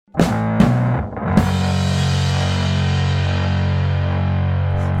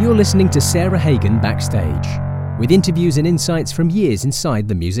You're listening to Sarah Hagen Backstage, with interviews and insights from years inside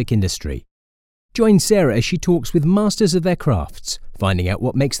the music industry. Join Sarah as she talks with masters of their crafts, finding out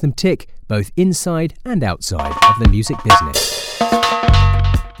what makes them tick, both inside and outside of the music business.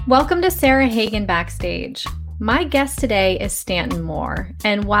 Welcome to Sarah Hagen Backstage. My guest today is Stanton Moore,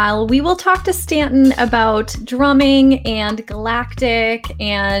 and while we will talk to Stanton about drumming and Galactic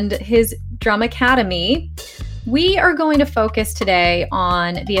and his drum academy, we are going to focus today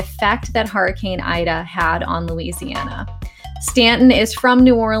on the effect that Hurricane Ida had on Louisiana. Stanton is from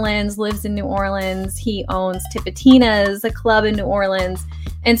New Orleans, lives in New Orleans. He owns Tipitina's, a club in New Orleans.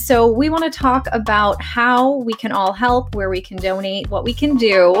 And so we want to talk about how we can all help, where we can donate, what we can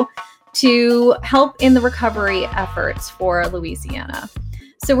do to help in the recovery efforts for Louisiana.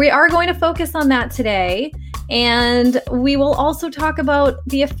 So we are going to focus on that today. And we will also talk about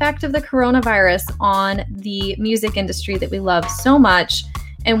the effect of the coronavirus on the music industry that we love so much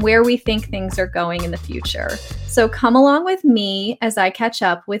and where we think things are going in the future. So come along with me as I catch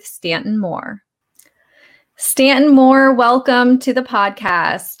up with Stanton Moore. Stanton Moore, welcome to the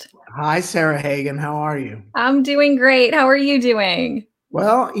podcast. Hi, Sarah Hagen. How are you? I'm doing great. How are you doing?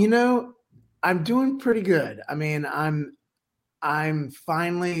 Well, I'm doing pretty good. I mean, I'm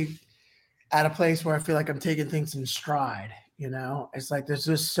finally at a place where I feel like I'm taking things in stride. It's like there's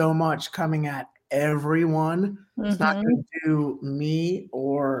just so much coming at everyone. Mm-hmm. It's not going to do me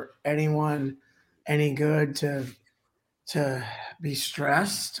or anyone any good to be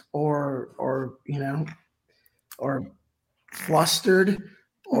stressed or flustered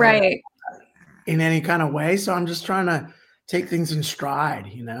or right in any kind of way. So I'm just trying to take things in stride.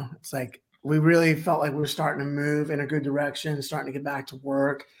 It's like we really felt like we were starting to move in a good direction, starting to get back to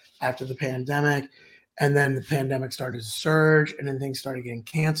work after the pandemic. And then the pandemic started to surge, and then things started getting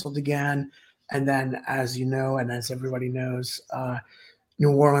canceled again. And then, as you know, and as everybody knows,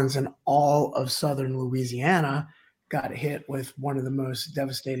 New Orleans and all of southern Louisiana got hit with one of the most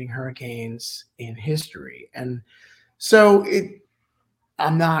devastating hurricanes in history. And so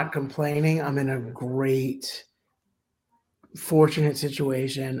I'm not complaining. I'm in a great, fortunate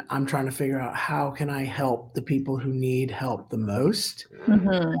situation. I'm trying to figure out how can I help the people who need help the most,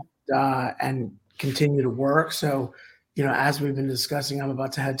 and continue to work. So, as we've been discussing, I'm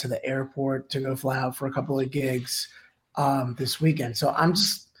about to head to the airport to go fly out for a couple of gigs this weekend. So I'm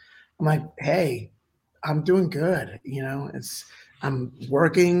like, hey, I'm doing good. I'm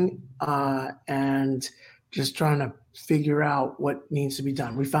working and just trying to figure out what needs to be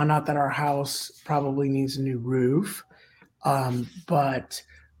done. We found out that our house probably needs a new roof. But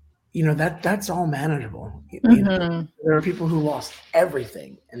that's all manageable. There are people who lost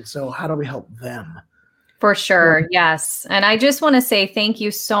everything. And so how do we help them? For sure. Yes. And I just want to say thank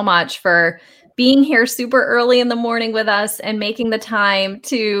you so much for being here super early in the morning with us and making the time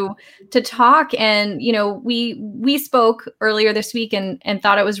to talk. And, we spoke earlier this week and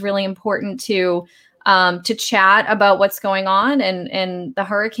thought it was really important to chat about what's going on and the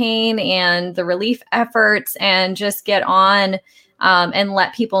hurricane and the relief efforts, and just get on and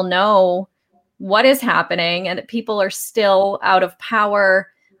let people know what is happening and that people are still out of power,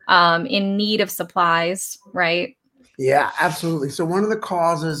 in need of supplies, right? Yeah, absolutely. So one of the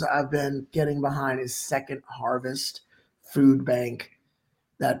causes I've been getting behind is Second Harvest Food Bank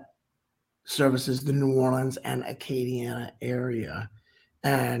that services the New Orleans and Acadiana area.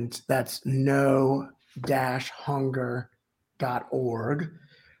 And that's no-hunger.org.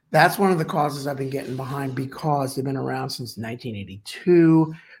 That's one of the causes I've been getting behind because they've been around since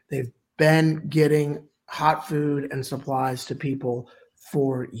 1982. They've been getting hot food and supplies to people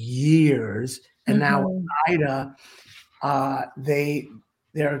for years. And now with Ida,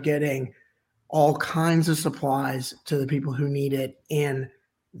 they're getting all kinds of supplies to the people who need it in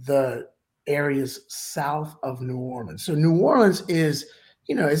the areas south of New Orleans. So New Orleans is,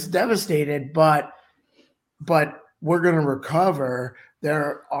 it's devastated, but we're going to recover.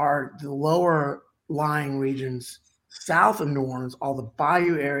 There are the lower lying regions south of New Orleans, all the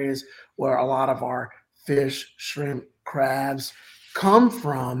bayou areas where a lot of our fish, shrimp, crabs come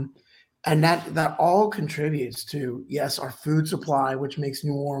from. And that all contributes to, yes, our food supply, which makes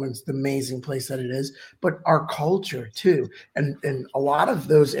New Orleans the amazing place that it is, but our culture too. And a lot of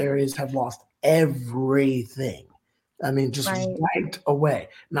those areas have lost everything. I mean, just wiped away.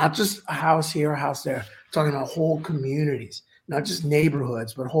 Not just a house here, a house there. Talking about whole communities, not just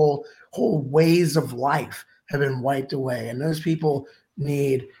neighborhoods, but whole ways of life have been wiped away. And those people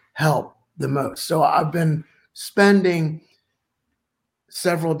need help the most. So I've been spending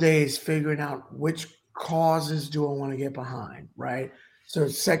several days figuring out which causes do I want to get behind, right? So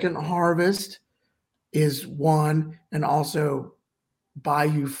Second Harvest is one, and also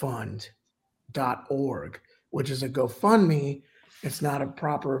BayouFund.org, which is a GoFundMe. It's not a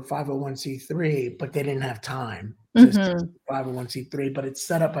proper 501c3, but they didn't have time to 501c3, but it's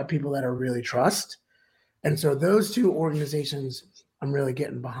set up by people that I really trust. And so those two organizations I'm really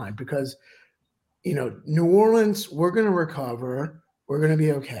getting behind because, New Orleans, we're going to recover. We're going to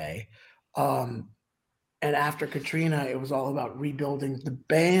be okay. And after Katrina, it was all about rebuilding the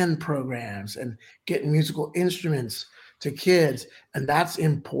band programs and getting musical instruments to kids. And that's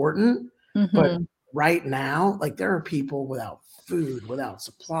important. But right now, like there are people without food, without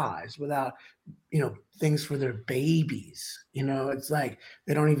supplies, without, things for their babies. It's like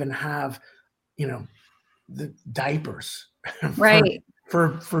they don't even have, the diapers right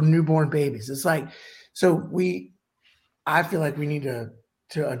for newborn babies. It's like, so I feel like we need to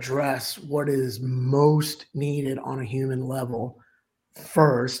address what is most needed on a human level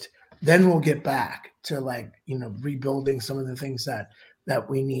first, then we'll get back to rebuilding some of the things that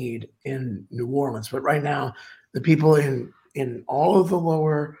we need in New Orleans. But right now, the people in all of the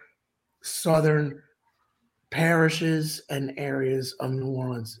lower southern parishes and areas of New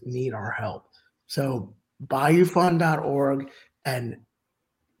Orleans need our help. So BayouFund.org and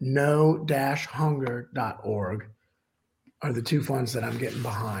no-hunger.org are the two funds that I'm getting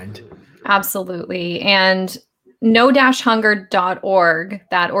behind. Absolutely. And no-hunger.org,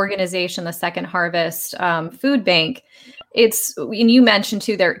 that organization, the Second Harvest Food Bank, and you mentioned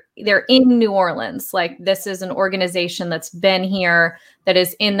too, they're in New Orleans. Like this is an organization that's been here, that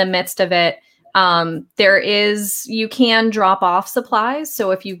is in the midst of it. You can drop off supplies.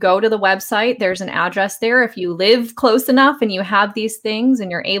 So if you go to the website, there's an address there. If you live close enough and you have these things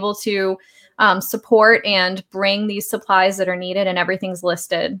and you're able to support and bring these supplies that are needed, and everything's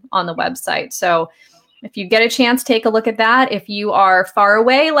listed on the website. So if you get a chance, take a look at that. If you are far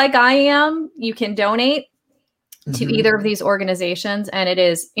away, like I am, you can donate to either of these organizations, and it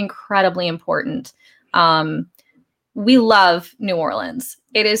is incredibly important. We love New Orleans.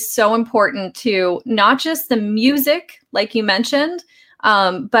 It is so important to not just the music, like you mentioned,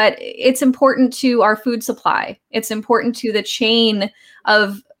 but it's important to our food supply. It's important to the chain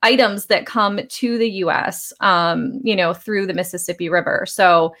of items that come to the U.S., through the Mississippi River.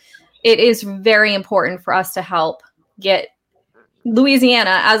 So it is very important for us to help get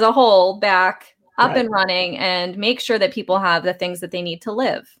Louisiana as a whole back up and running and make sure that people have the things that they need to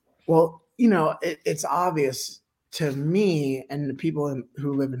live. Well, it's obvious to me and the people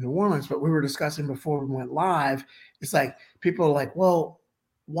who live in New Orleans, but we were discussing before we went live, it's like people are like, well,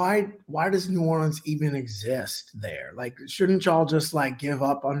 why does New Orleans even exist there? Like, shouldn't y'all just give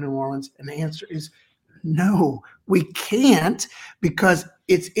up on New Orleans? And the answer is no, we can't, because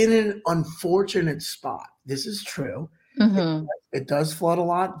it's in an unfortunate spot. This is true. It does flood a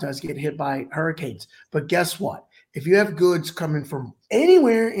lot, does get hit by hurricanes. But guess what? If you have goods coming from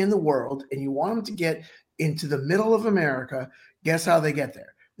anywhere in the world and you want them to get into the middle of America, guess how they get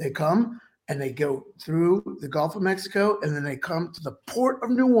there? They come and they go through the Gulf of Mexico, and then they come to the port of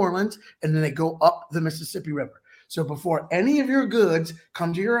New Orleans, and then they go up the Mississippi River. So before any of your goods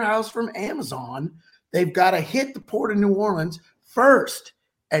come to your house from Amazon, they've got to hit the port of New Orleans first,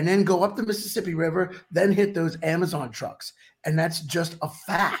 and then go up the Mississippi River, then hit those Amazon trucks. And that's just a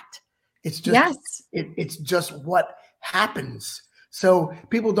fact. It's just, it's just what happens. So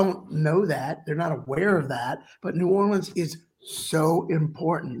people don't know that. They're not aware of that. But New Orleans is so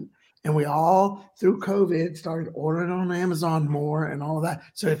important. And we all, through COVID, started ordering on Amazon more and all of that.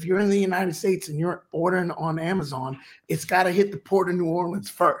 So if you're in the United States and you're ordering on Amazon, it's got to hit the port of New Orleans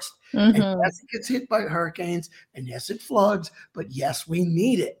first. And yes, it gets hit by hurricanes, and yes, it floods, but yes, we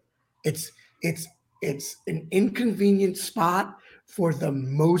need it. It's an inconvenient spot for the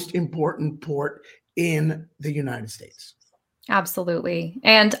most important port in the United States. Absolutely.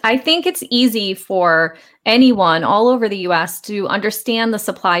 And I think it's easy for anyone all over the US to understand the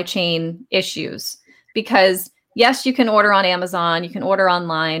supply chain issues, because yes, you can order on Amazon, you can order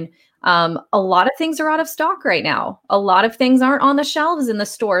online. A lot of things are out of stock right now. A lot of things aren't on the shelves in the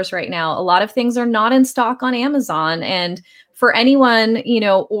stores right now. A lot of things are not in stock on Amazon. And for anyone,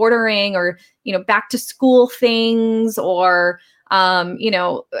 ordering or, back to school things or,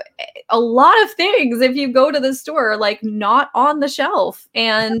 a lot of things, if you go to the store, are not on the shelf.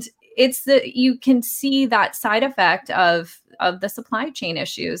 And you can see that side effect of the supply chain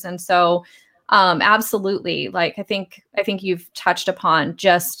issues. And so, absolutely, I think you've touched upon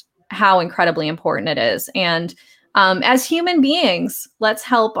just how incredibly important it is. And, as human beings, let's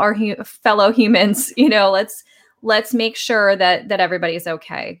help our fellow humans, let's make sure that everybody's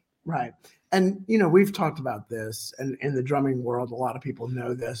okay. Right. And you know, we've talked about this, and in the drumming world, a lot of people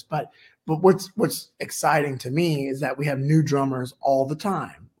know this, but what's exciting to me is that we have new drummers all the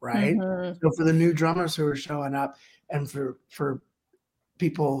time, right? Mm-hmm. So for the new drummers who are showing up, and for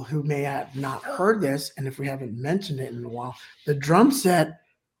people who may have not heard this, and if we haven't mentioned it in a while, the drum set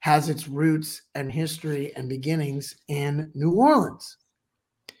has its roots and history and beginnings in New Orleans.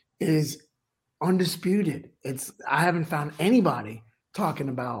 It is undisputed. I haven't found anybody talking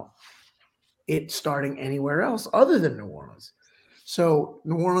about it starting anywhere else other than New Orleans. So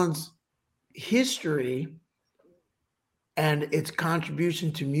New Orleans history and its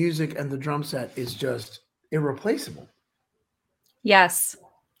contribution to music and the drum set is just irreplaceable. Yes,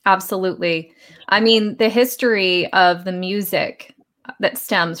 absolutely. I mean, the history of the music that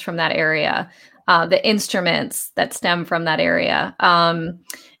stems from that area, the instruments that stem from that area.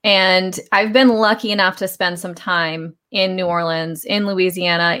 And I've been lucky enough to spend some time in New Orleans, in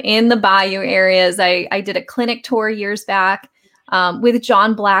Louisiana, in the Bayou areas. I did a clinic tour years back with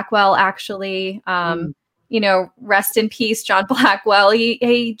John Blackwell, actually. You know, rest in peace, John Blackwell.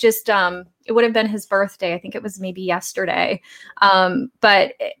 He just, it would have been his birthday. I think it was maybe yesterday.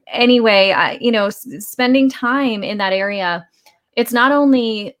 But anyway, you know, spending time in that area, it's not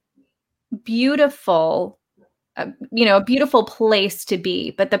only beautiful, you know, a beautiful place to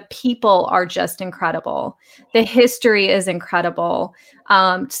be, but the people are just incredible. The history is incredible.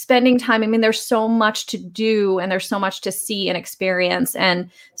 Spending time, I mean, there's so much to do and there's so much to see and experience. And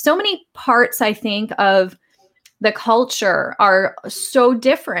so many parts, I think, of the culture are so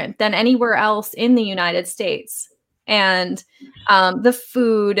different than anywhere else in the United States. And the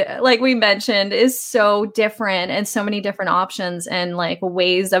food, like we mentioned, is so different and so many different options and like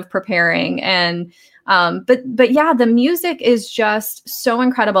ways of preparing. And but yeah, the music is just so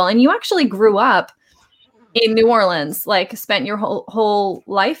incredible. And you actually grew up in New Orleans, like spent your whole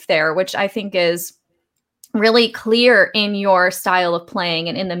life there, which I think is really clear in your style of playing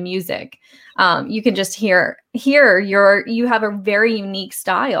and in the music. You can just hear you have a very unique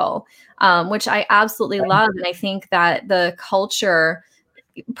style, which I absolutely love. And I think that the culture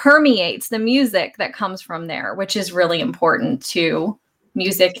permeates the music that comes from there, which is really important to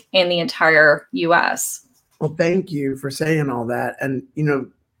music in the entire US. Well, thank you for saying all that. And, you know,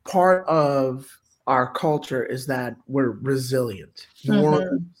 part of our culture is that we're resilient,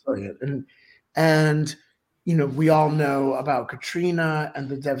 more resilient. And, you know, we all know about Katrina and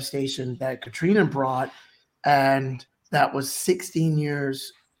the devastation that Katrina brought. And that was 16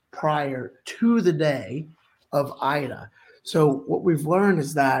 years prior to the day of Ida. So what we've learned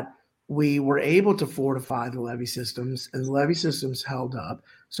is that we were able to fortify the levee systems, and the levee systems held up.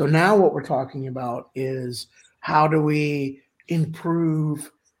 So now what we're talking about is how do we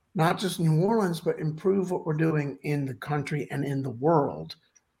improve not just New Orleans, but improve what we're doing in the country and in the world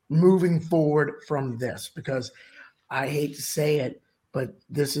moving forward from this, because I hate to say it, but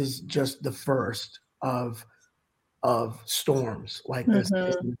this is just the first of storms like this.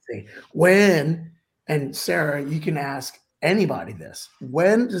 When, and Sarah, you can ask anybody this,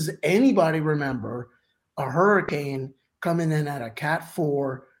 when does anybody remember a hurricane coming in at a Cat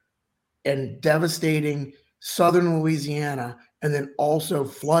 4 and devastating southern Louisiana and then also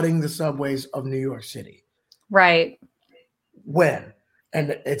flooding the subways of New York City? Right. When?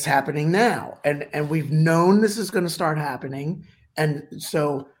 And it's happening now. And we've known this is going to start happening. And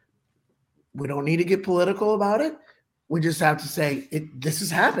so we don't need to get political about it. We just have to say this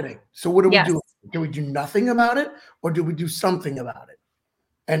is happening. So what do we do? Do we do nothing about it, or do we do something about it?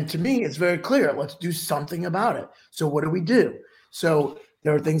 And to me, it's very clear. Let's do something about it. So what do we do? So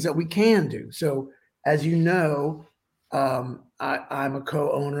there are things that we can do. So as you know, I'm a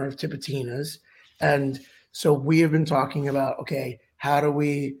co-owner of Tipitina's. And so we have been talking about, okay, how do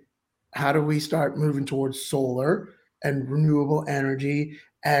we start moving towards solar and renewable energy?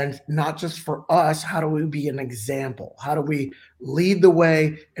 And not just for us, how do we be an example? How do we lead the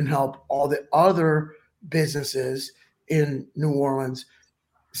way and help all the other businesses in New Orleans,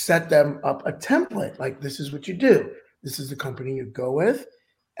 set them up a template? Like, this is what you do. This is the company you go with.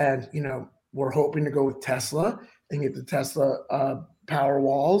 And, you know, we're hoping to go with Tesla and get the Tesla power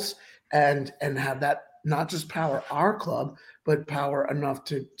walls and have that not just power our club, but power enough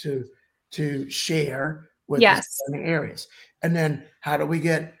to share with the surrounding areas. And then how do we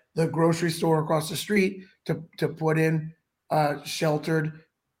get the grocery store across the street to put in sheltered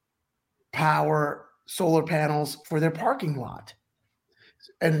power solar panels for their parking lot?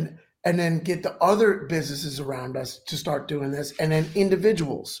 And then get the other businesses around us to start doing this, and then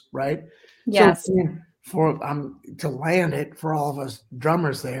individuals, right? Yes. So for to land it for all of us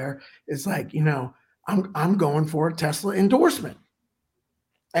drummers there, it's like, you know, I'm going for a Tesla endorsement.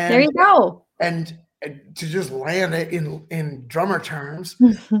 And, there you go. And to just land it in drummer terms,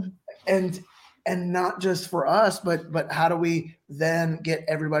 and not just for us, but how do we then get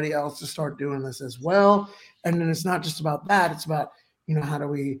everybody else to start doing this as well? And then it's not just about that. It's about, how do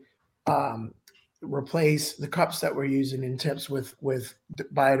we replace the cups that we're using in tips with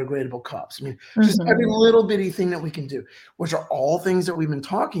biodegradable cups? I mean, just every little bitty thing that we can do, which are all things that we've been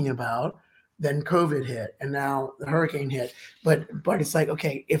talking about. Then COVID hit, and now the hurricane hit. But it's like,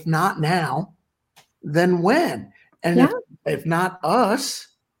 okay, if not now, then when? And if not us,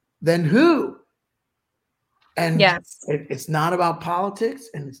 then who? And it's not about politics,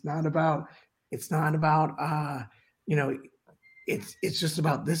 and it's not about it's just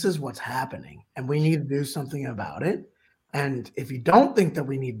about, this is what's happening, and we need to do something about it. And if you don't think that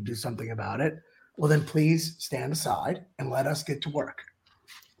we need to do something about it, well, then please stand aside and let us get to work.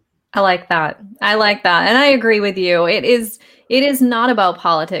 I like that. And I agree with you. It is not about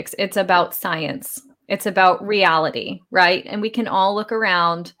politics. It's about science. It's about reality, right? And we can all look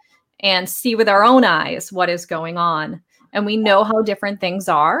around and see with our own eyes what is going on. And we know how different things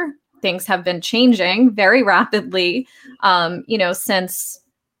are. Things have been changing very rapidly, since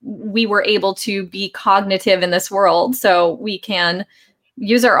we were able to be cognitive in this world. So we can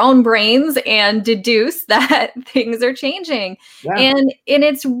use our own brains and deduce that things are changing. Yeah. And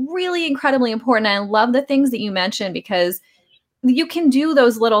it's really incredibly important. I love the things that you mentioned, because you can do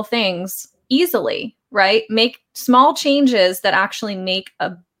those little things easily, right? Make small changes that actually make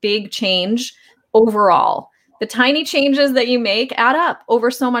a big change overall. The tiny changes that you make add up over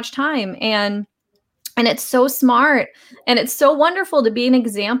so much time. And it's so smart, and it's so wonderful to be an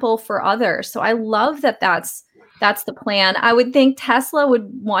example for others. So I love that that's the plan. I would think Tesla would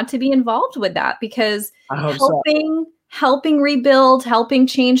want to be involved with that, because helping rebuild, helping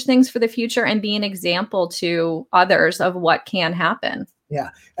change things for the future, and be an example to others of what can happen. Yeah.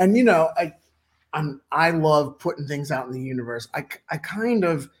 And, I love putting things out in the universe. I kind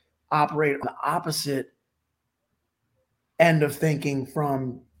of operate on the opposite end of thinking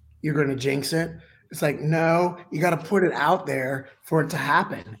from, you're going to jinx it. It's like, no, you got to put it out there for it to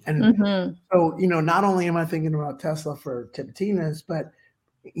happen. And so, not only am I thinking about Tesla for Tipitinas, but,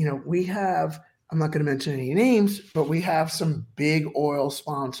 we have, I'm not going to mention any names, but we have some big oil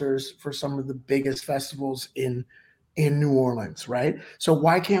sponsors for some of the biggest festivals in New Orleans, right? So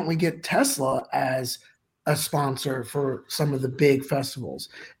why can't we get Tesla as a sponsor for some of the big festivals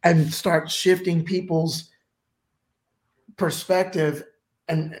and start shifting people's perspective?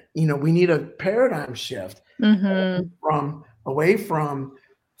 And, we need a paradigm shift from away from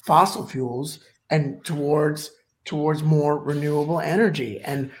fossil fuels and towards more renewable energy,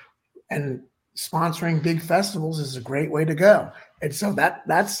 and sponsoring big festivals is a great way to go. And so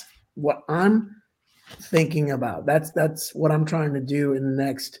that's what I'm thinking about. That's what I'm trying to do in the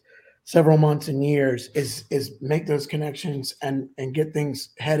next several months and years, is make those connections and get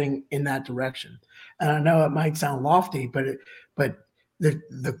things heading in that direction. And I know it might sound lofty, but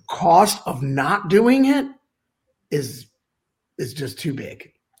the cost of not doing it is just too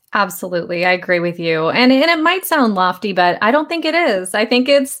big. Absolutely. I agree with you. And it might sound lofty, but I don't think it is. I think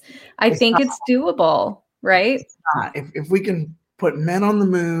it's doable, right? It's not. If we can put men on the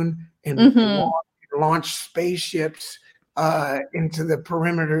moon and launch spaceships into the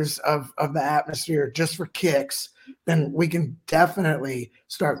perimeters of the atmosphere just for kicks, then we can definitely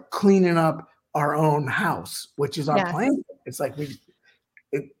start cleaning up our own house, which is our plan. It's like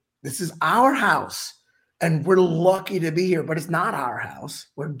this is our house, and we're lucky to be here, but it's not our house.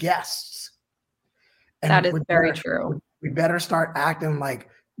 We're guests. And that is very true. We better start acting like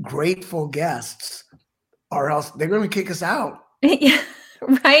grateful guests, or else they're going to kick us out. Yeah,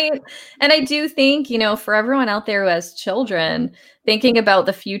 right. And I do think, for everyone out there who has children, thinking about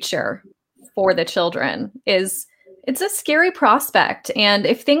the future for the children it's a scary prospect. And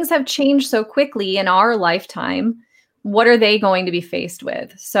if things have changed so quickly in our lifetime, what are they going to be faced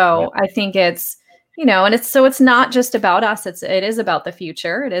with? So I think it's, and it's not just about us. It is about the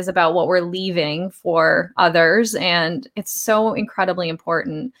future. It is about what we're leaving for others. And it's so incredibly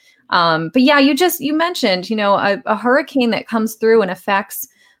important. But yeah, you mentioned, a hurricane that comes through and affects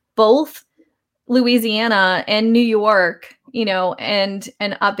both Louisiana and New York, and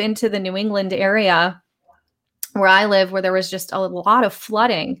up into the New England area where I live, where there was just a lot of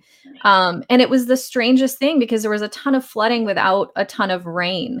flooding. And it was the strangest thing, because there was a ton of flooding without a ton of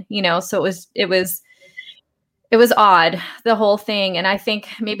rain, so it was odd, the whole thing. And I think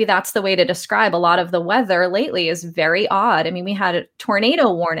maybe that's the way to describe a lot of the weather lately, is very odd. I mean, we had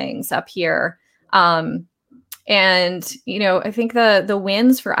tornado warnings up here. And, I think the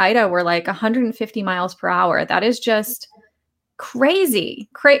winds for Ida were like 150 miles per hour. That is just crazy.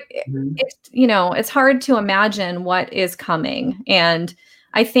 It's, it's hard to imagine what is coming. And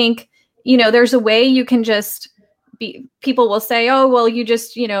I think, there's a way you can just people will say, oh, well, you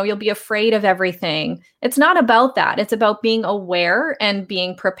just, you'll be afraid of everything. It's not about that. It's about being aware and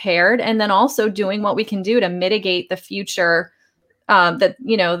being prepared, and then also doing what we can do to mitigate the future, the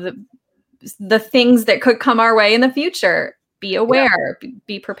things that could come our way in the future. Be aware,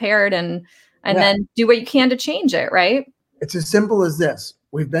 be prepared, and then do what you can to change it, right? It's as simple as this.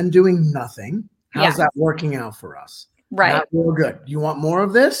 We've been doing nothing. How's that working out for us? Right. Not real good. You want more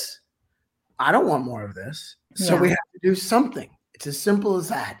of this? I don't want more of this. So we have to do something. It's as simple as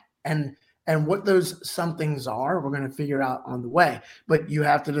that. And what those somethings are, we're going to figure out on the way. But you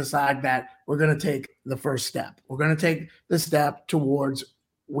have to decide that we're going to take the first step. We're going to take the step towards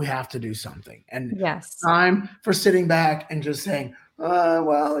we have to do something. And time for sitting back and just saying,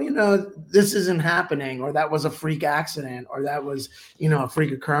 well, this isn't happening, or that was a freak accident, or that was, a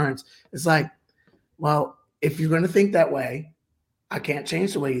freak occurrence. It's like, well, if you're going to think that way, I can't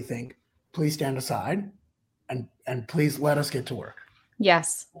change the way you think. Please stand aside and please let us get to work.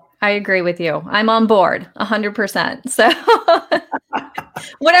 Yes, I agree with you. I'm on board 100%. So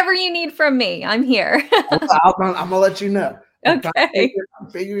whatever you need from me, I'm here. I'm going to let you know. Okay. I'm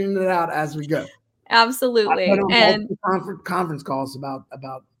figuring it out as we go. Absolutely. And conference calls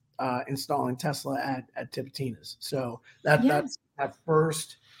about installing Tesla at Tipitina's. So that's that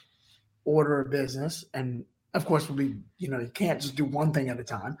first order of business. And of course, we'll be, you can't just do one thing at a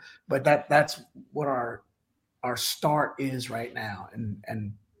time, but that's what our start is right now,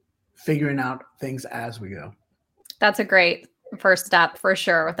 and figuring out things as we go. That's a great first step for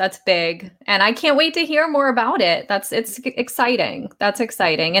sure. That's big. And I can't wait to hear more about it. It's exciting. That's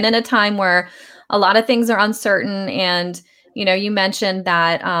exciting. And in a time where a lot of things are uncertain, and, you mentioned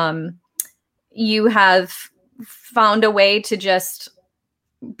that you have found a way to just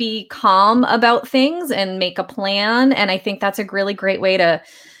be calm about things and make a plan. And I think that's a really great way to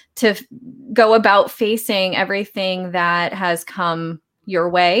go about facing everything that has come your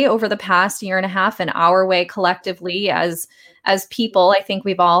way over the past year and a half, and our way collectively as people. I think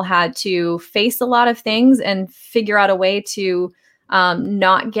we've all had to face a lot of things and figure out a way to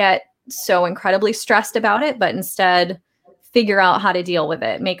not get so incredibly stressed about it, but instead figure out how to deal with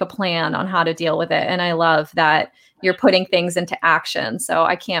it, make a plan on how to deal with it. And I love that you're putting things into action. So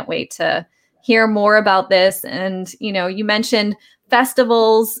I can't wait to hear more about this. And, you mentioned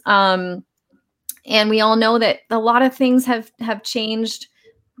festivals, and we all know that a lot of things have changed,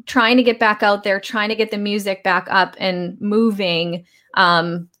 trying to get back out there, trying to get the music back up and moving.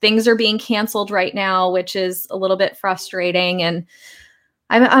 Things are being canceled right now, which is a little bit frustrating. And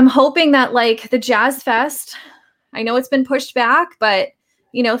I'm hoping that, like the Jazz Fest, I know it's been pushed back, but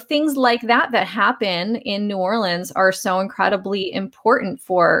things like that happen in New Orleans are so incredibly important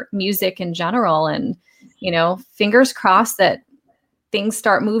for music in general. And, fingers crossed that things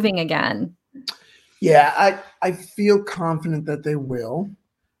start moving again. Yeah, I feel confident that they will,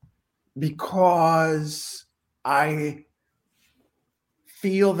 because I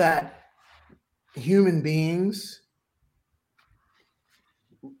feel that human beings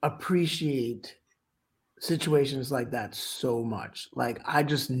appreciate situations like that so much. Like, I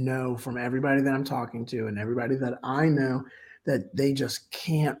just know from everybody that I'm talking to and everybody that I know that they just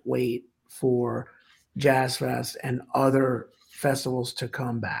can't wait for Jazz Fest and other festivals to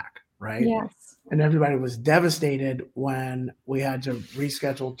come back, right? Yes. And everybody was devastated when we had to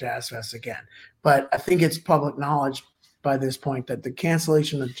reschedule Jazz Fest again. But I think it's public knowledge by this point that the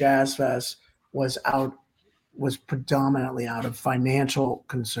cancellation of Jazz Fest was predominantly out of financial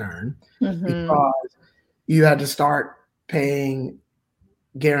concern, because you had to start paying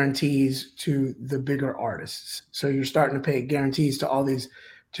guarantees to the bigger artists. So you're starting to pay guarantees to all these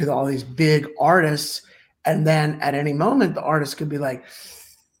big artists. And then at any moment, the artist could be like,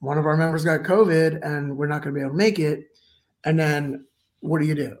 one of our members got COVID and we're not going to be able to make it. And then what do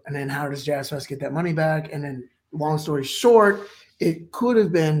you do? And then how does Jazz Fest get that money back? And then, long story short, it could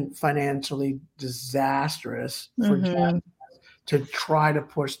have been financially disastrous for Jazz Fest to try to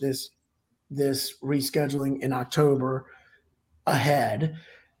push this rescheduling in October ahead.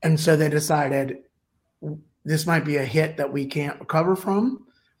 And so they decided this might be a hit that we can't recover from.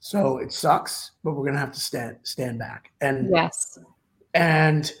 So it sucks, but we're going to have to stand back. And yes.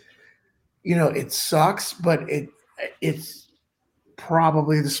 And, it sucks, but it's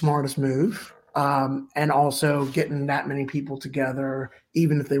probably the smartest move. And also getting that many people together,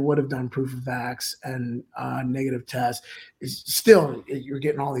 even if they would have done proof of vax and negative tests, is still, you're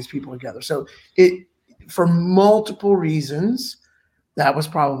getting all these people together. So for multiple reasons, that was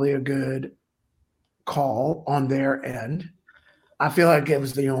probably a good call on their end. I feel like it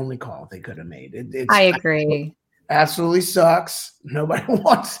was the only call they could have made. I agree. Absolutely sucks. Nobody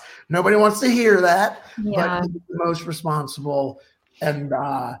wants to hear that. Yeah. But the most responsible, and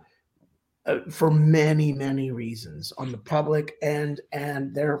for many, many reasons, on the public end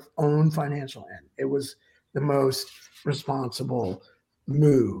and their own financial end, it was the most responsible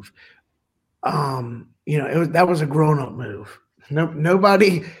move. That was a grown-up move.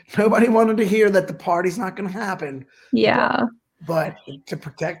 Nobody wanted to hear that the party's not going to happen. Yeah. But to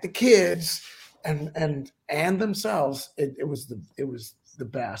protect the kids and themselves, it was the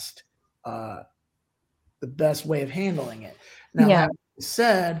best way of handling it. Now, Yeah. having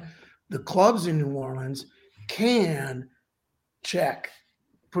said, the clubs in New Orleans can check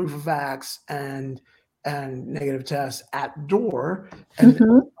proof of vax and negative tests at the door, and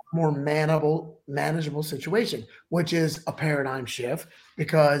more manageable situation, which is a paradigm shift,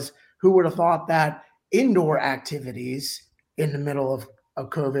 because who would have thought that indoor activities in the middle of a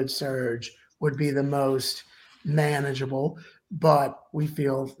COVID surge would be the most manageable, but we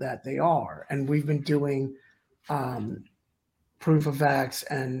feel that they are. And we've been doing proof of vax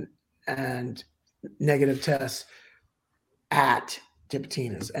and negative tests at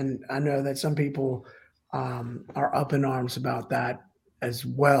Tipitina's. And I know that some people are up in arms about that as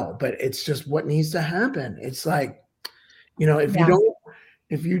well, but it's just what needs to happen. It's like,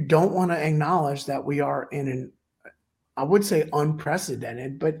 if you don't want to acknowledge that we are in an, I would say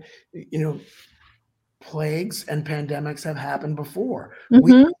unprecedented, but plagues and pandemics have happened before.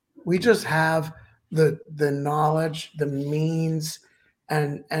 We just have the knowledge, the means,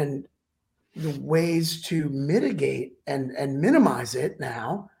 and the ways to mitigate and minimize it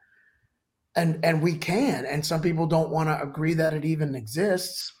now. And we can, and some people don't want to agree that it even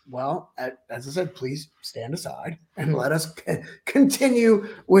exists. Well, as I said, please stand aside and let us continue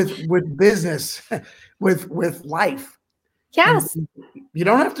with business, with life. Yes. And you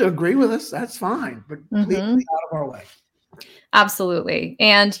don't have to agree with us. That's fine, but please stay out of our way. Absolutely.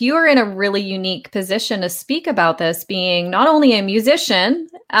 And you are in a really unique position to speak about this, being not only a musician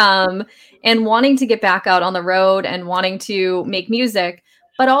and wanting to get back out on the road and wanting to make music,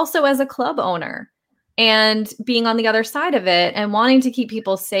 but also as a club owner and being on the other side of it and wanting to keep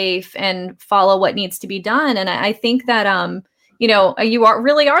people safe and follow what needs to be done. And I think that, you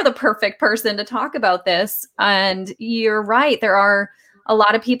really are the perfect person to talk about this. And you're right. There are a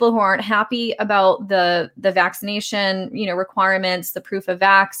lot of people who aren't happy about the vaccination, requirements, the proof of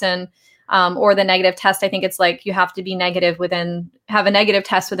vax, and or the negative test. I think it's like you have to be have a negative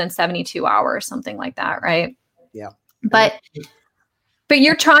test within 72 hours, something like that. Right. Yeah. But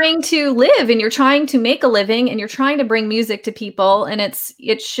you're trying to live and you're trying to make a living and you're trying to bring music to people. And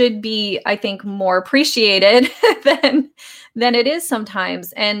it should be, I think, more appreciated than it is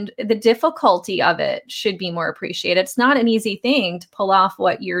sometimes. And the difficulty of it should be more appreciated. It's not an easy thing to pull off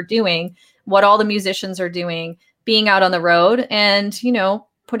what you're doing, what all the musicians are doing, being out on the road and,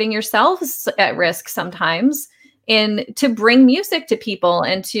 putting yourselves at risk sometimes to bring music to people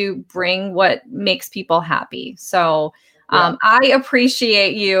and to bring what makes people happy. So I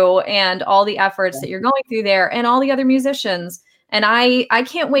appreciate you and all the efforts that you're going through there and all the other musicians. And I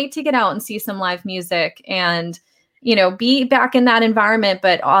can't wait to get out and see some live music and, be back in that environment,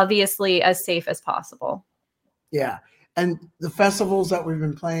 but obviously as safe as possible. Yeah. And the festivals that we've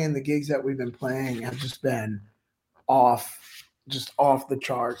been playing, the gigs that we've been playing have just been off the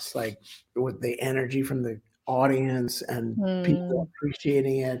charts, like with the energy from the audience and people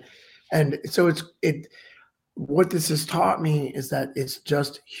appreciating it. And so what this has taught me is that it's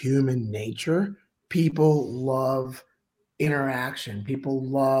just human nature. People love interaction. People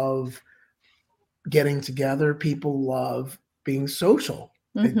love getting together. People love being social.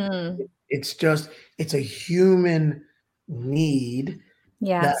 It's a human need.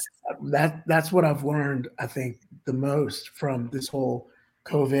 Yes. That's what I've learned, I think, the most from this whole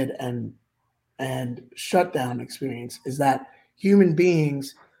COVID and shutdown experience is that human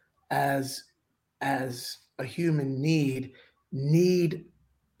beings as a human need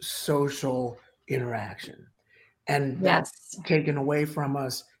social interaction, and that's taken away from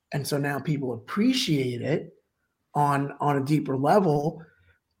us. And so now people appreciate it on a deeper level.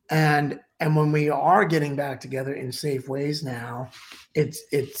 And when we are getting back together in safe ways now,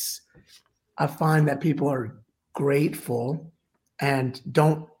 I find that people are grateful and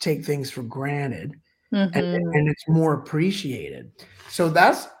don't take things for granted, and it's more appreciated. So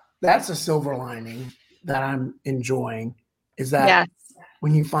that's a silver lining that I'm enjoying, is that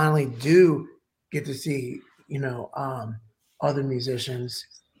when you finally do get to see, other musicians,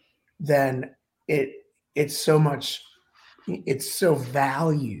 then it's so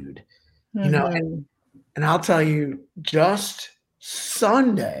valued, and I'll tell you, just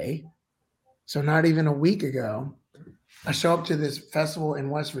Sunday, so not even a week ago, I show up to this festival in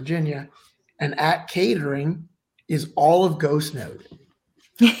West Virginia, and at catering is all of Ghost Note.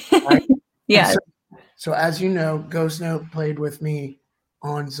 Right? Yeah. So as you know, Ghost Note played with me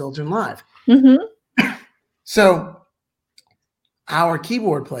on Zildjian Live. Mm-hmm. So our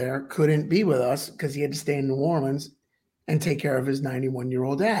keyboard player couldn't be with us because he had to stay in New Orleans and take care of his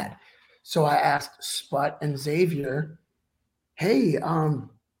 91-year-old dad. So I asked Sput and Xavier, hey, our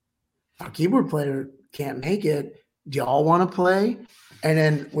keyboard player can't make it. Do y'all want to play? And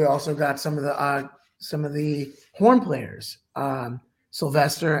then we also got some of the horn players,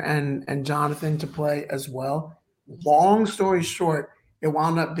 Sylvester and Jonathan, to play as well. Long story short, it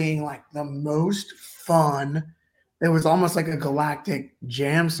wound up being like the most fun. It was almost like a galactic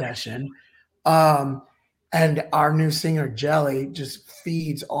jam session. And our new singer, Jelly, just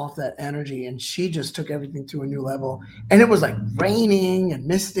feeds off that energy. And she just took everything to a new level. And it was like raining and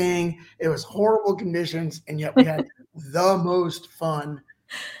misting. It was horrible conditions. And yet we had the most fun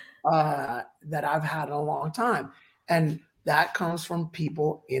that I've had in a long time. And that comes from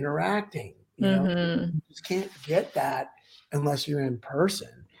people interacting. You know, you just can't get that unless you're in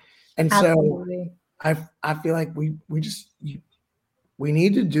person. And Absolutely. so I feel like we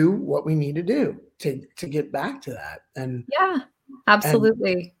need to do what we need to do to get back to that. And yeah,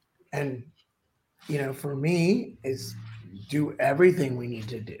 absolutely. And you know, for me, is do everything we need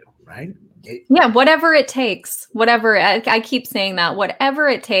to do, right? Yeah, whatever it takes, whatever. I keep saying that, whatever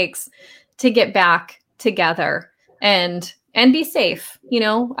it takes to get back together and be safe. You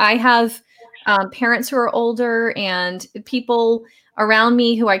know, I have parents who are older and people around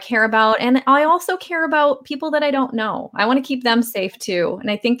me who I care about. And I also care about people that I don't know. I want to keep them safe too.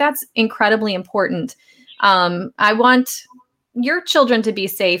 And I think that's incredibly important. I want your children to be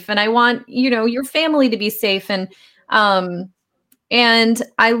safe, and I want, you know, your family to be safe. And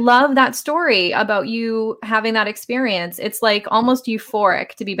I love that story about you having that experience. It's like almost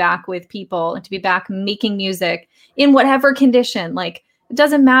euphoric to be back with people and to be back making music in whatever condition. Like, it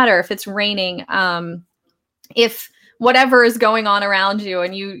doesn't matter if it's raining, if whatever is going on around you,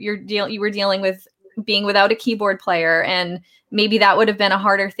 and you were dealing with being without a keyboard player, and maybe that would have been a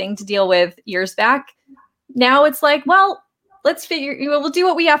harder thing to deal with years back. Now it's like, well, we'll do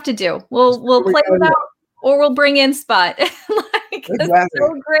what we have to do. We'll play without, or we'll bring in Sput. Like, exactly. That's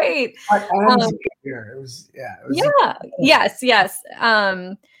so great. Yes.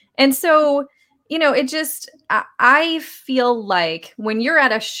 And so, you know, it just, I feel like when you're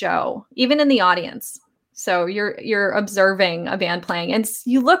at a show, even in the audience, so you're observing a band playing, and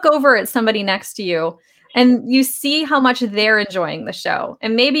you look over at somebody next to you and you see how much they're enjoying the show.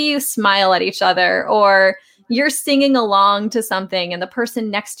 And maybe you smile at each other, or you're singing along to something, and the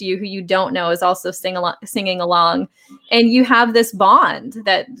person next to you who you don't know is also singing along. And you have this bond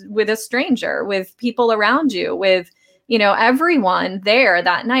that with a stranger, with people around you, with, you know, everyone there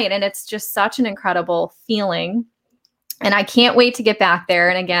that night. And it's just such an incredible feeling. And I can't wait to get back there.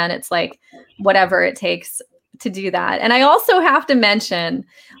 And again, it's like whatever it takes to do that. And I also have to mention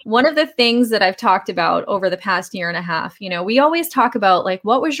one of the things that I've talked about over the past year and a half. You know, we always talk about like,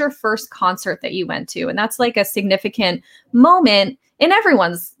 what was your first concert that you went to? And that's like a significant moment in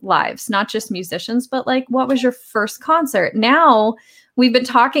everyone's lives, not just musicians, but like, what was your first concert? Now we've been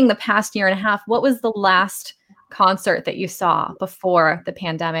talking the past year and a half. What was the last concert that you saw before the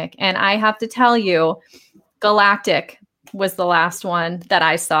pandemic? And I have to tell you, Galactic was the last one that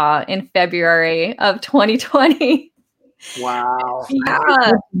I saw in February of 2020. Wow.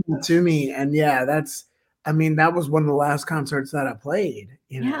 Yeah. To me. And yeah, that was one of the last concerts that I played,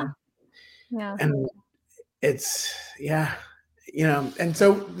 you know? Yeah. And it's, yeah, you know, and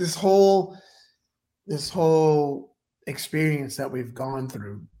so this whole experience that we've gone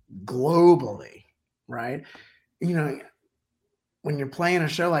through globally, right? You know, when you're playing a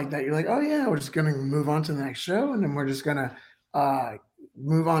show like that, you're like, oh yeah, we're just going to move on to the next show. And then we're just going to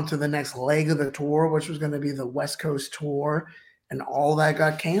move on to the next leg of the tour, which was going to be the West Coast tour. And all that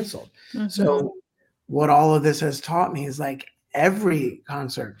got canceled. Mm-hmm. So what all of this has taught me is like every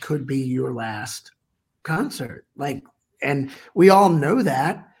concert could be your last concert. Like, and we all know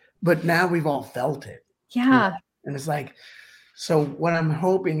that, but now we've all felt it. Yeah. You know? And it's like, so what I'm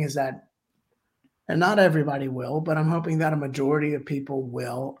hoping is that, and not everybody will, but I'm hoping that a majority of people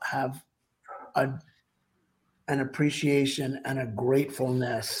will have an appreciation and a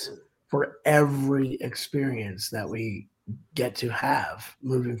gratefulness for every experience that we get to have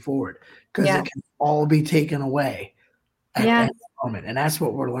moving forward, because it can all be taken away at any moment. And that's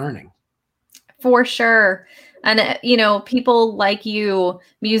what we're learning. For sure. And, people like you,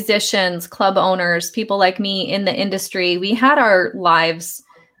 musicians, club owners, people like me in the industry, we had our lives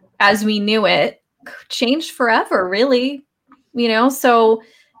as we knew it changed forever, really. So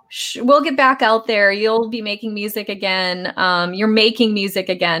we'll get back out there. You'll be making music again. You're making music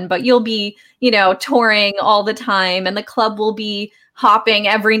again, but you'll be, touring all the time, and the club will be hopping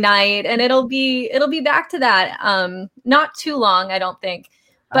every night, and it'll be back to that. Not too long, I don't think,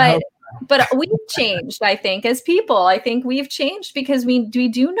 but we've changed, I think, as people. I think we've changed because we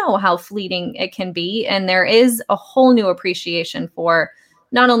do know how fleeting it can be. And there is a whole new appreciation for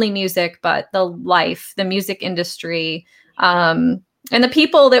not only music, but the life, the music industry, and the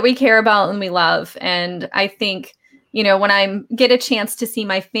people that we care about and we love. And I think, when I get a chance to see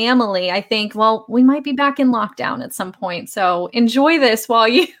my family, I think, well, we might be back in lockdown at some point. So enjoy this while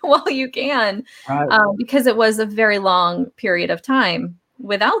you can, because it was a very long period of time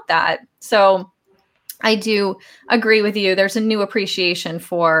without that. So I do agree with you. There's a new appreciation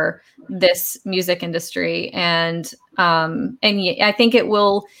for this music industry, and I think it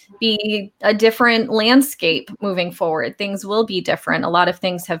will be a different landscape moving forward. Things will be different. A lot of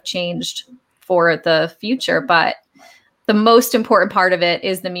things have changed for the future, but the most important part of it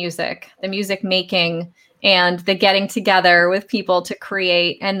is the music making, and the getting together with people to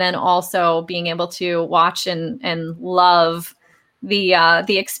create, and then also being able to watch and love the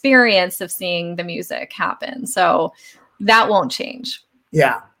experience of seeing the music happen. So that won't change.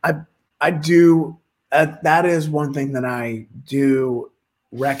 Yeah, I do. That is one thing that I do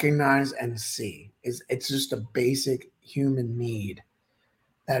recognize and see. It's just a basic human need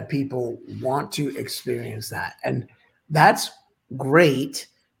that people want to experience that. And that's great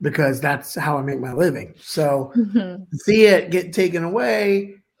because that's how I make my living. So see it get taken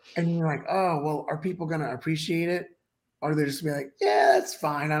away and you're like, oh, well, are people going to appreciate it? Or they're just be like, yeah, that's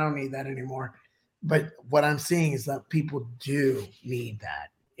fine. I don't need that anymore. But what I'm seeing is that people do need that,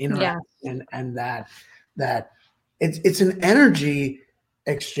 and that it's an energy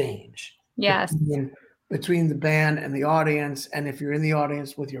exchange. Yes. Between the band and the audience, and if you're in the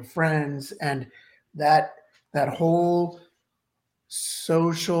audience with your friends, and that whole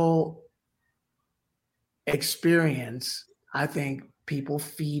social experience, I think people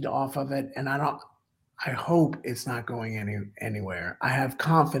feed off of it, and I hope it's not going anywhere. I have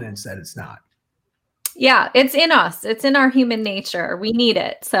confidence that it's not. Yeah, it's in us. It's in our human nature. We need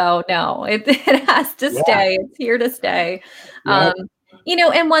it. So no, it has to stay. It's here to stay. Yep.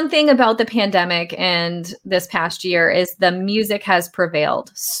 And one thing about the pandemic and this past year is the music has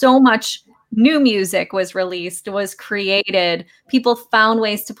prevailed. So much new music was released, was created. People found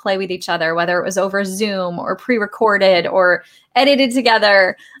ways to play with each other, whether it was over Zoom or pre-recorded or edited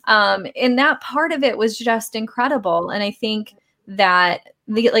together. And that part of it was just incredible. And I think that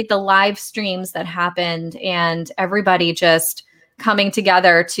the live streams that happened and everybody just coming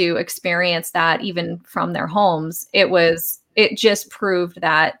together to experience that even from their homes, it just proved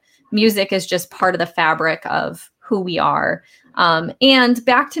that music is just part of the fabric of who we are. And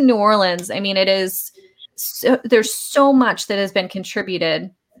back to New Orleans, I mean, there's so much that has been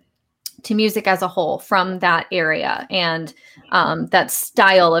contributed to music as a whole from that area, and that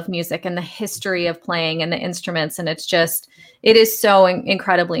style of music and the history of playing and the instruments. And it is so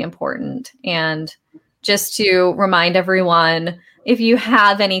incredibly important. And just to remind everyone, if you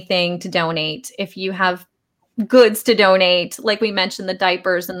have anything to donate, if you have goods to donate, like we mentioned, the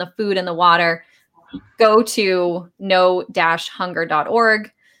diapers and the food and the water, go to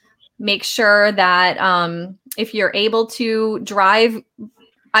no-hunger.org. Make sure that if you're able to drive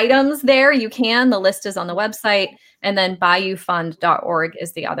items there, you can. The list is on the website. And then bayoufund.org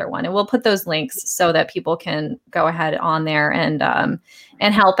is the other one. And we'll put those links so that people can go ahead on there and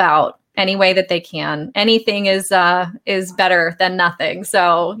help out any way that they can. Anything is better than nothing.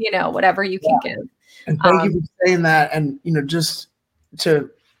 So, whatever you can give. And thank you for saying that. And, just to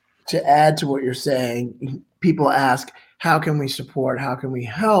add to what you're saying, people ask, how can we support? How can we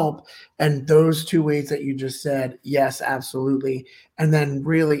help? And those two ways that you just said, yes, absolutely. And then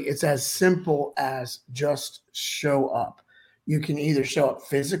really it's as simple as just show up. You can either show up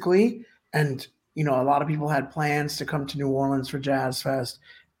physically, and, a lot of people had plans to come to New Orleans for Jazz Fest,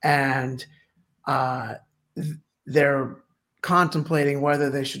 and they're contemplating whether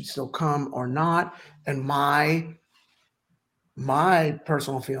they should still come or not. And my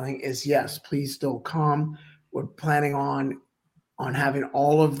personal feeling is yes, please still come. We're planning on having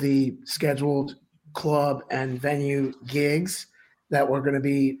all of the scheduled club and venue gigs that were going to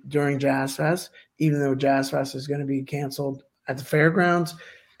be during Jazz Fest, even though Jazz Fest is going to be canceled at the fairgrounds.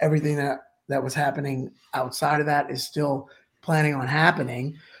 Everything that was happening outside of that is still planning on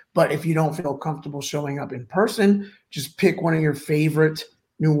happening. But if you don't feel comfortable showing up in person, just pick one of your favorite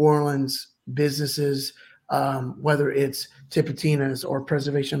New Orleans businesses, whether it's Tipitina's or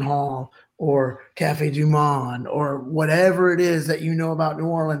Preservation Hall or Cafe Du Monde or whatever it is that you know about New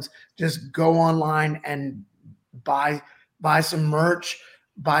Orleans. Just go online and buy some merch,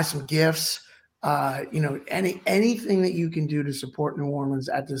 buy some gifts, anything that you can do to support New Orleans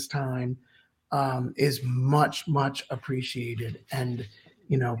at this time is much, much appreciated. And,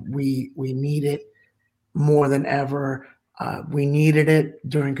 we need it more than ever. We needed it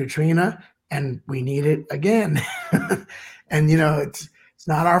during Katrina, and we need it again. And, it's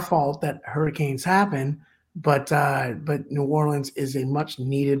not our fault that hurricanes happen, but New Orleans is a much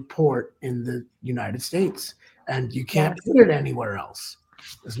needed port in the United States, and you can't put it anywhere else.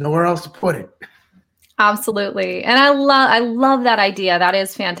 There's nowhere else to put it. Absolutely. And I love that idea. That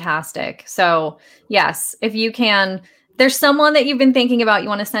is fantastic. So yes, if you can, there's someone that you've been thinking about, you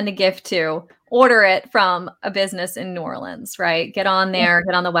want to send a gift to, order it from a business in New Orleans, right? Get on there,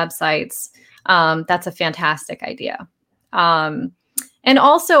 get on the websites. That's a fantastic idea. And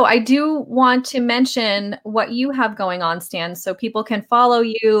also, I do want to mention what you have going on, Stan, so people can follow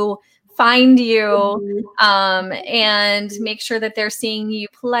you, find you, and make sure that they're seeing you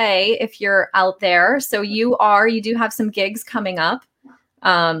play if you're out there. So you do have some gigs coming up.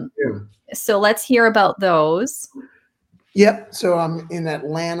 So let's hear about those. Yep. So I'm in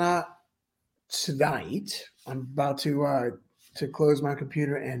Atlanta tonight. I'm about to close my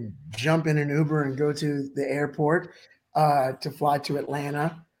computer and jump in an Uber and go to the airport to fly to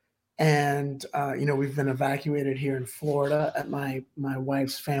Atlanta. And, we've been evacuated here in Florida at my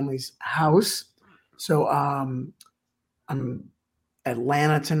wife's family's house. So I'm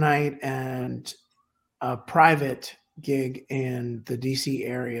Atlanta tonight and a private gig in the DC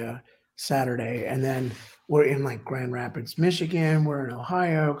area Saturday. And then we're in Grand Rapids, Michigan. We're in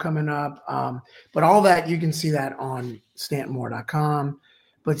Ohio coming up. But all that, you can see that on StantonMoore.com.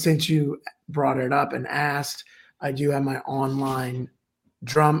 But since you brought it up and asked, I do have my online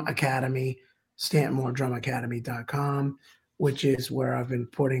drum academy, StantonMooreDrumAcademy.com, which is where I've been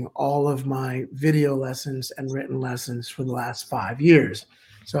putting all of my video lessons and written lessons for the last 5 years.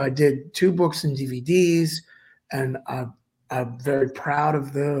 So I did 2 books and DVDs, and I'm very proud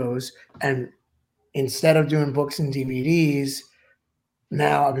of those. And instead of doing books and DVDs,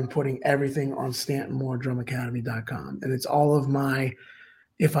 now I've been putting everything on StantonMooreDrumAcademy.com. And it's all of my,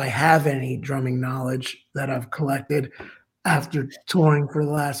 if I have any drumming knowledge that I've collected after touring for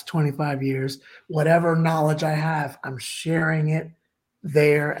the last 25 years, whatever knowledge I have, I'm sharing it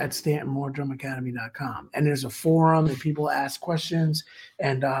there at StantonMooreDrumAcademy.com. And there's a forum and people ask questions,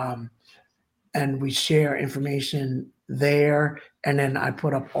 and we share information there. And then I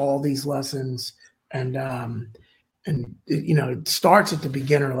put up all these lessons, and it starts at the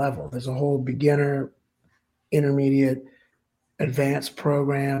beginner level. There's a whole beginner, intermediate, advanced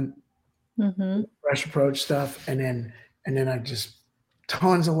program, fresh approach stuff, and then I just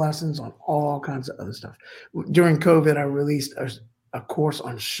tons of lessons on all kinds of other stuff. During COVID, I released a course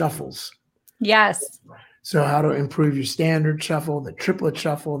on shuffles. Yes. So how to improve your standard shuffle, the triplet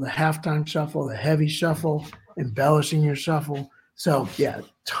shuffle, the halftime shuffle, the heavy shuffle, embellishing your shuffle. So yeah,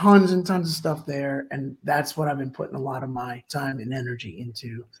 tons and tons of stuff there. And that's what I've been putting a lot of my time and energy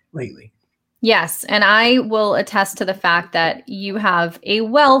into lately. Yes. And I will attest to the fact that you have a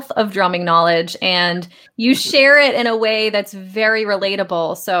wealth of drumming knowledge and you share it in a way that's very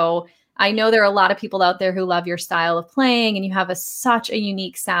relatable. So I know there are a lot of people out there who love your style of playing, and you have such a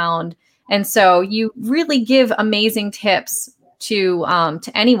unique sound. And so you really give amazing tips to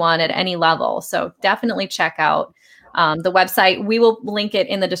anyone at any level. So definitely check out the website. We will link it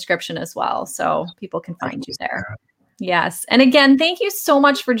in the description as well, so people can find you there. Yes. And again, thank you so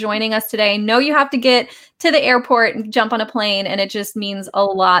much for joining us today. I know you have to get to the airport and jump on a plane, and it just means a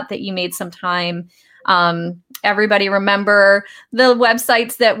lot that you made some time. Everybody remember the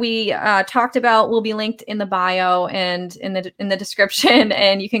websites that we talked about will be linked in the bio and in the description,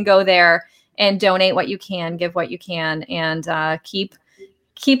 and you can go there and donate what you can, give what you can, and keep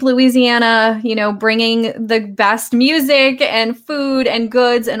Louisiana, bringing the best music and food and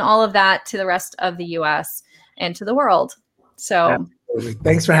goods and all of that to the rest of the U.S. and to the world. So absolutely.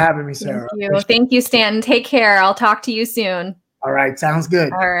 Thanks for having me, Sarah. Thank you, Stanton. Take care. I'll talk to you soon. All right. Sounds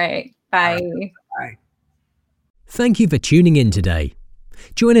good. All right. Bye. All right. Bye. Thank you for tuning in today.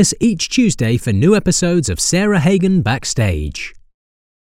 Join us each Tuesday for new episodes of Sarah Hagen Backstage.